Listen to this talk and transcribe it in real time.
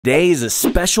Today is a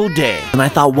special day, and I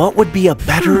thought what would be a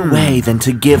better way than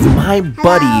to give my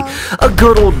buddy a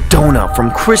good old donut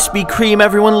from Krispy Kreme.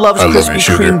 Everyone loves Krispy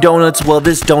Kreme donuts. Well,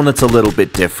 this donut's a little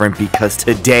bit different because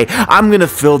today I'm gonna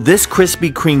fill this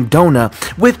Krispy Kreme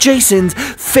donut with Jason's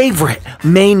favorite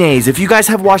mayonnaise. If you guys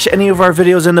have watched any of our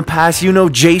videos in the past, you know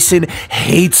Jason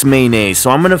hates mayonnaise. So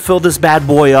I'm gonna fill this bad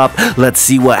boy up. Let's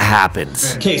see what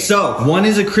happens. Okay, so one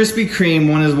is a Krispy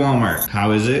Kreme, one is Walmart. How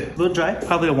is it? A little dry,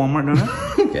 probably a Walmart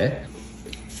donut. Okay.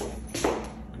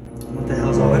 What the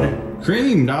hell's all in it?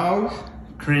 Cream, dog.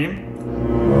 Cream?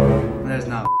 That is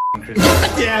not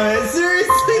Krispy. Damn it,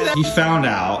 seriously? He found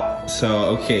out,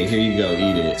 so okay, here you go,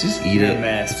 eat it. Just eat You're it. a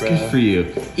mess, it's bro. good for you.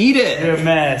 Eat it! You're a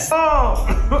mess. Oh!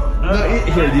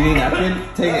 No, here, do you need a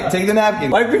napkin? Take it, take the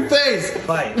napkin. Wipe your face.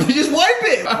 Bite. Just wipe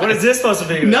it. What is this supposed to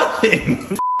be?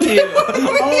 Nothing. You.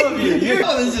 All of you.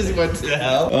 Oh, this just went to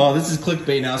hell. Oh, this is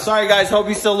clickbait now. Sorry guys, hope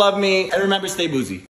you still love me. And remember, stay boozy.